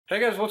Hey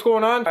guys, what's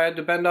going on? I had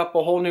to bend up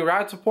a whole new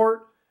rad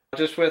support.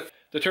 Just with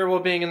the turbo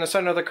being in the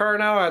center of the car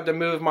now, I had to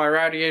move my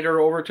radiator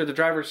over to the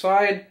driver's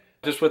side.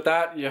 Just with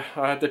that, yeah,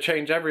 I had to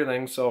change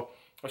everything. So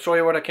I'll show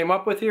you what I came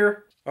up with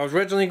here. I was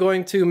originally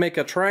going to make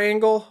a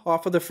triangle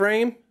off of the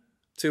frame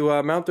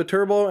to mount the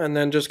turbo and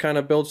then just kind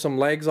of build some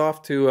legs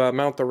off to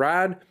mount the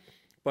rad.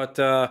 But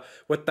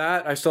with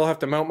that, I still have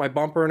to mount my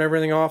bumper and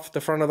everything off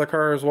the front of the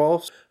car as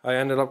well. I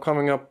ended up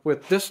coming up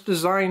with this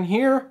design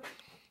here.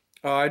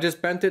 I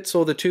just bent it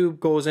so the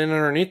tube goes in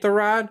underneath the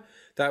rad.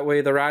 That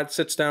way the rad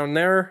sits down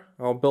there.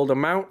 I'll build a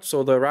mount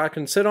so the rad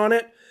can sit on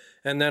it.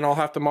 And then I'll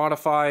have to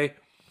modify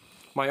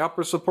my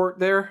upper support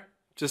there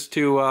just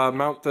to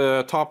mount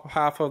the top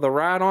half of the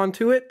rad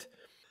onto it.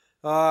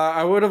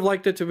 I would have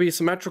liked it to be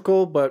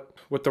symmetrical, but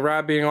with the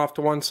rad being off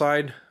to one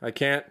side, I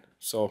can't.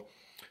 So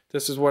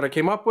this is what I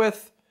came up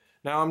with.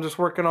 Now I'm just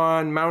working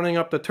on mounting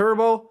up the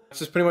turbo.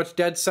 This is pretty much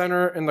dead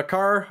center in the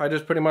car. I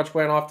just pretty much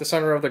went off the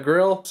center of the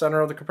grill, center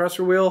of the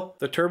compressor wheel.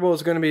 The turbo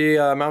is going to be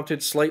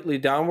mounted slightly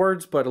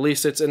downwards, but at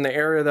least it's in the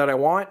area that I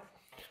want.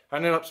 I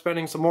ended up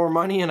spending some more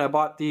money and I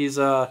bought these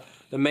the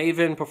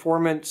Maven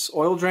Performance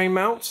oil drain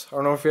mounts. I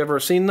don't know if you've ever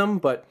seen them,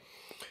 but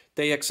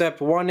they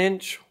accept 1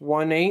 inch,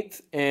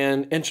 1/8,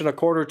 and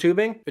 1.25 inch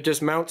tubing. It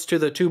just mounts to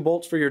the 2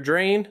 bolts for your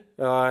drain,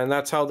 and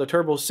that's how the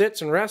turbo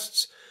sits and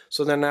rests.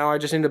 So then now I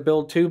just need to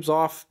build tubes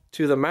off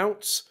to the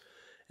mounts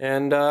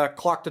and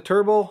clock the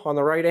turbo on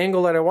the right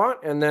angle that I want,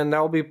 and then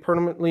that'll be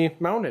permanently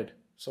mounted.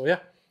 So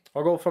yeah,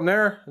 I'll go from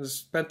there. I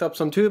just bent up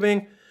some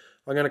tubing.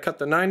 I'm gonna cut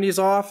the 90s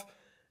off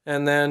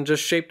and then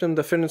just shape them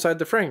to fit inside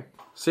the frame.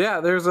 So yeah,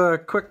 there's a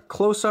quick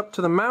close-up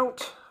to the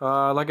mount.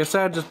 Like I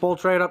said, just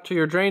bolts right up to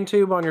your drain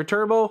tube on your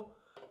turbo,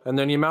 and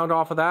then you mount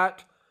off of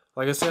that.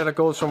 Like I said, it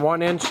goes from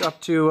 1 inch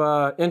up to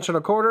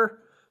 1.25 inches.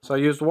 So I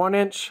used 1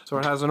 inch, so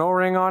it has an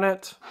O-ring on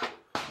it.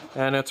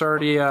 And it's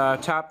already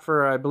tapped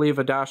for, I believe,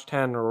 a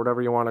 -10 or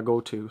whatever you want to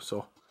go to.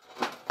 So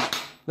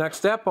next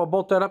step, I'll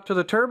bolt that up to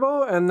the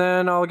turbo and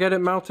then I'll get it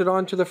mounted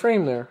onto the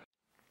frame there.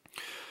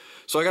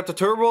 So I got the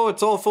turbo,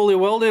 it's all fully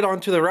welded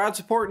onto the rad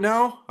support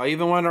now. I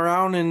even went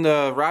around in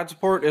the rad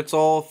support, it's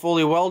all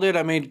fully welded.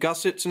 I made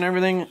gussets and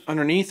everything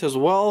underneath as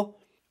well,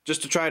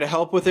 just to try to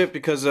help with it,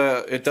 because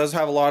it does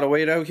have a lot of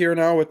weight out here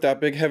now with that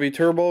big heavy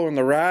turbo and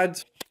the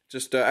rads.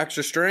 Just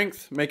extra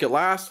strength, make it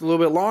last a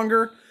little bit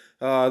longer.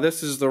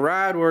 This is the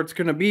rad where it's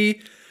going to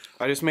be.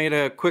 I just made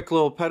a quick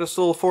little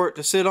pedestal for it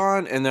to sit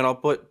on, and then I'll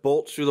put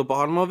bolts through the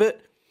bottom of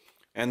it.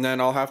 And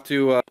then I'll have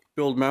to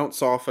build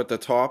mounts off at the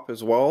top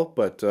as well,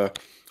 but at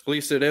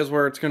least it is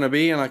where it's going to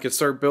be, and I can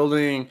start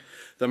building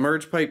the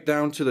merge pipe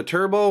down to the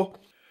turbo.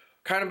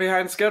 Kind of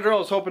behind schedule. I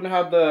was hoping to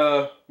have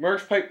the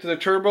merge pipe to the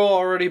turbo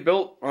already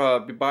built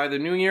by the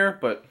new year,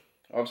 but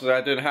obviously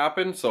that didn't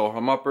happen, so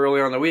I'm up early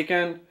on the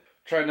weekend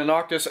trying to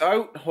knock this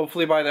out.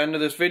 Hopefully by the end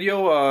of this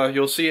video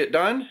you'll see it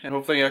done, and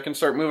hopefully I can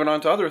start moving on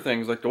to other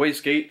things like the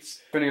wastegates,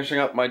 finishing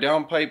up my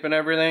downpipe and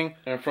everything.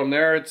 And from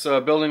there it's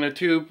building a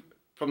tube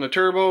from the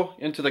turbo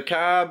into the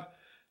cab,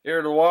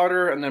 air to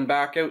water, and then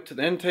back out to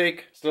the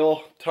intake.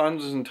 Still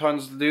tons and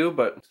tons to do,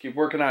 but let's keep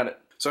working at it.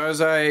 So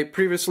as I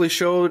previously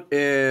showed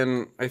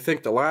in, I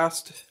think, the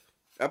last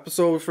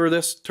episode for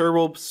this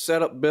turbo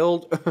setup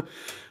build,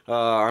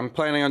 I'm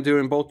planning on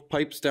doing both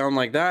pipes down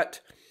like that.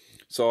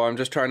 So I'm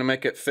just trying to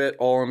make it fit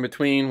all in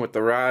between with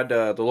the rad,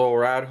 the little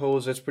rad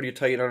hose. It's pretty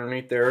tight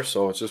underneath there,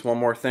 so it's just one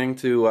more thing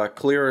to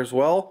clear as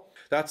well.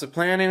 That's the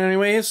plan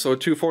anyways, so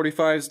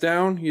 245s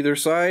down either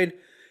side,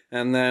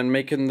 and then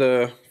making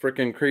the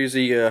freaking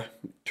crazy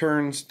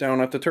turns down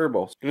at the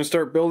turbo. Gonna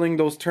start building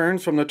those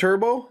turns from the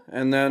turbo,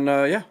 and then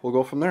yeah, we'll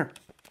go from there.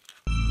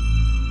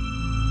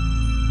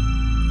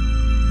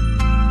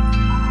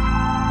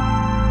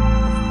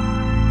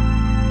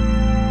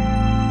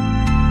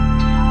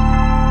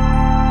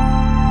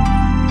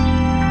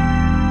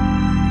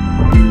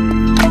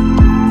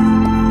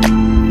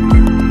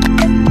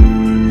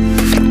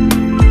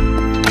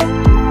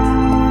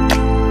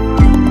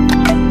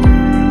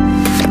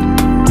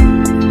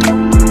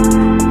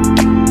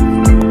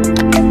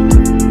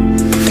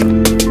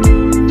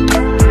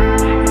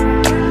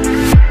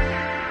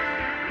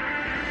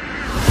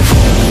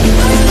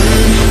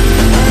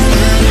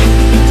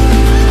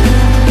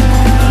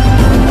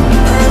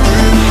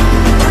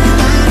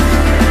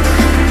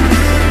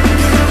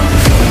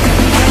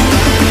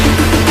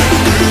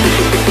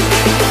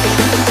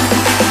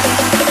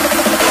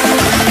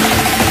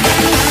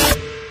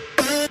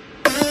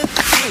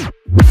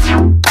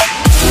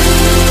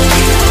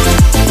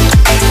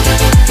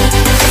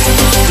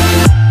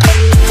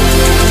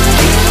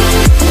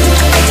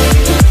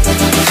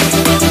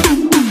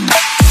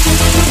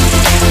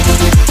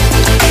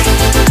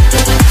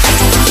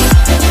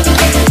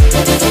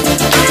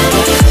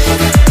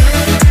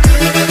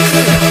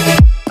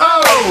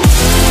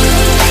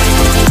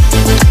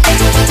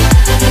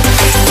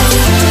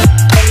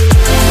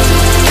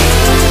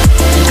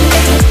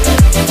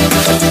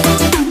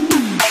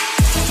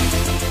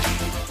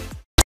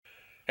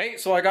 Okay,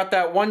 so I got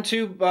that one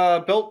tube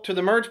built to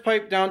the merge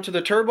pipe down to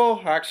the turbo.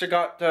 I actually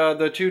got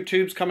the two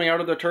tubes coming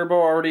out of the turbo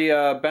already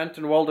bent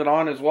and welded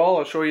on as well.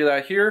 I'll show you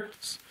that here.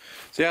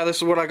 So yeah, this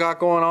is what I got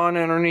going on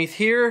underneath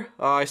here.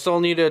 I still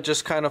need to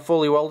just kind of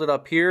fully weld it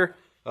up here.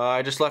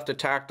 I just left it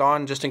tacked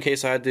on just in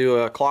case I had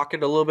to clock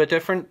it a little bit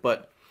different.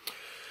 But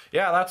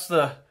yeah, that's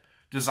the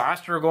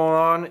disaster going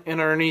on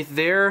underneath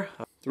there.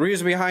 The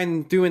reason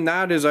behind doing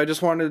that is I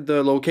just wanted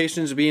the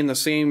locations to be in the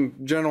same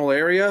general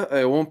area.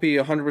 It won't be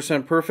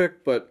 100%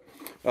 perfect, but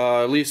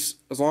at least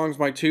as long as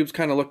my tubes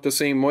kind of look the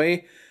same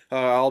way,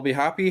 I'll be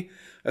happy.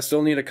 I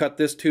still need to cut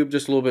this tube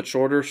just a little bit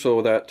shorter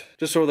so that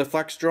just so the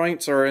flex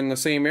joints are in the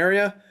same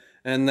area.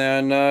 And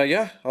then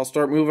yeah, I'll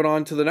start moving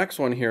on to the next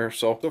one here.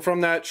 So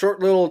from that short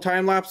little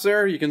time lapse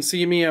there, you can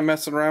see me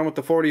messing around with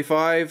the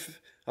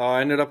 45.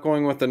 I ended up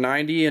going with the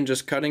 90 and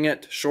just cutting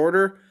it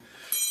shorter.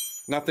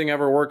 Nothing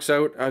ever works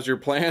out as your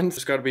planned.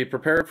 Just got to be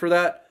prepared for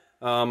that.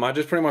 I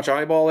just pretty much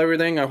eyeball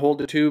everything. I hold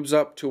the tubes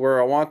up to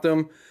where I want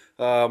them,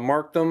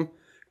 mark them,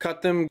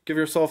 cut them, give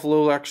yourself a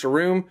little extra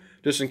room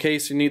just in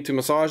case you need to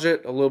massage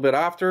it a little bit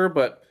after,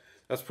 but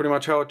that's pretty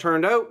much how it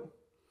turned out.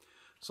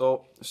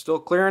 So still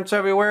clearance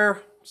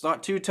everywhere. It's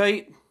not too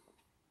tight.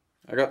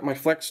 I got my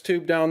flex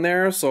tube down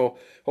there, so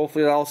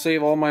hopefully that'll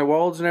save all my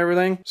welds and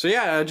everything. So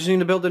yeah, I just need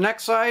to build the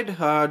next side.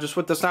 Just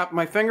with the snap of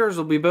my fingers,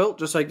 it'll be built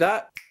just like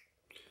that.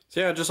 So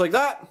yeah, just like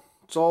that.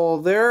 It's all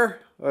there.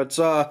 It's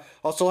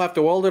I'll still have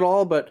to weld it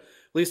all, but at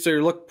least they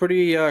look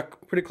pretty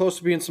close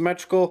to being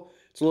symmetrical.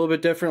 It's a little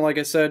bit different, like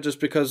I said,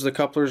 just because the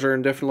couplers are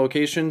in different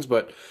locations,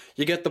 but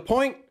you get the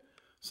point.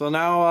 So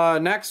now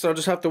next, I'll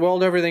just have to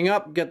weld everything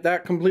up, get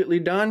that completely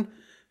done,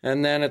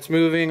 and then it's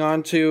moving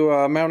on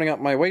to mounting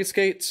up my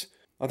wastegates.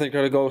 I think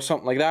I'm gonna go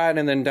something like that,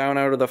 and then down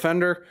out of the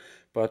fender.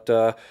 But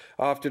I'll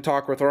have to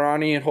talk with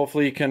Ronnie, and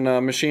hopefully he can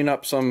machine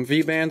up some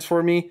V-bands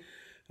for me.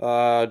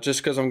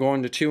 Just because I'm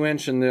going to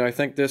 2-inch, and then I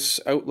think this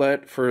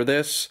outlet for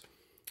this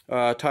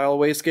tile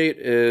wastegate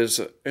is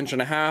 1.5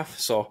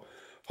 inches, so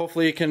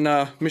hopefully he can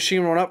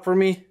machine one up for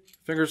me.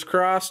 Fingers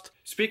crossed.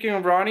 Speaking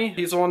of Ronnie,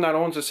 he's the one that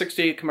owns a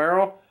 68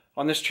 Camaro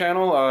on this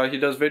channel. He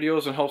does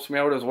videos and helps me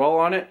out as well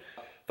on it.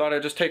 Thought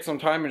I'd just take some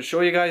time and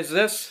show you guys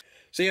this.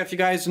 So yeah, if you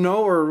guys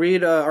know or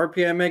read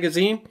RPM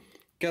magazine,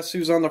 guess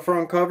who's on the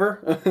front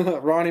cover?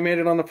 Ronnie made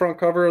it on the front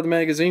cover of the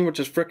magazine,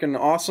 which is freaking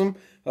awesome.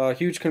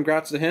 Huge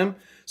congrats to him.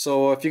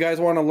 So if you guys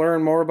want to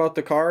learn more about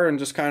the car and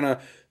just kind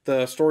of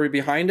the story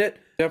behind it,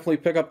 definitely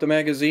pick up the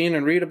magazine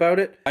and read about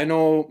it. I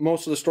know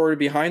most of the story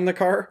behind the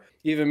car.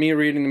 Even me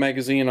reading the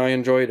magazine, I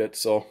enjoyed it.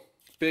 So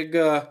big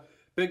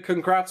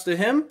congrats to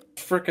him.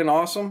 Freaking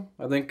awesome.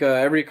 I think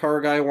every car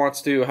guy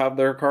wants to have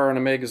their car in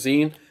a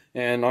magazine,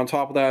 and on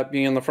top of that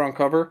being the front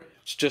cover,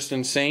 it's just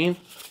insane.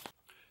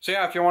 So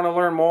yeah, if you want to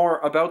learn more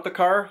about the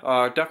car,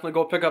 definitely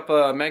go pick up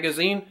a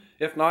magazine.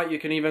 If not, you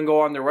can even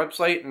go on their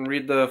website and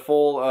read the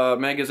full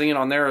magazine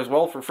on there as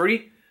well for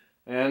free.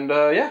 And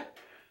yeah,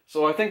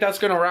 so I think that's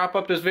going to wrap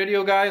up this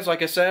video, guys.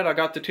 Like I said, I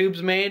got the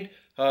tubes made.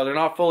 They're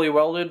not fully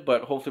welded,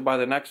 but hopefully by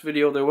the next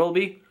video they will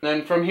be. And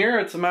then from here,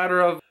 it's a matter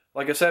of,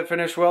 like I said,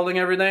 finish welding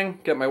everything,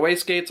 get my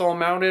wastegates all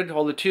mounted,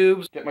 all the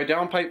tubes, get my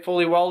downpipe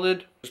fully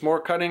welded. There's more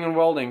cutting and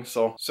welding.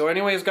 So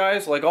anyways,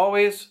 guys, like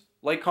always,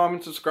 like,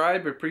 comment,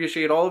 subscribe. I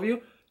appreciate all of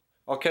you.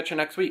 I'll catch you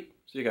next week.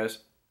 See you guys.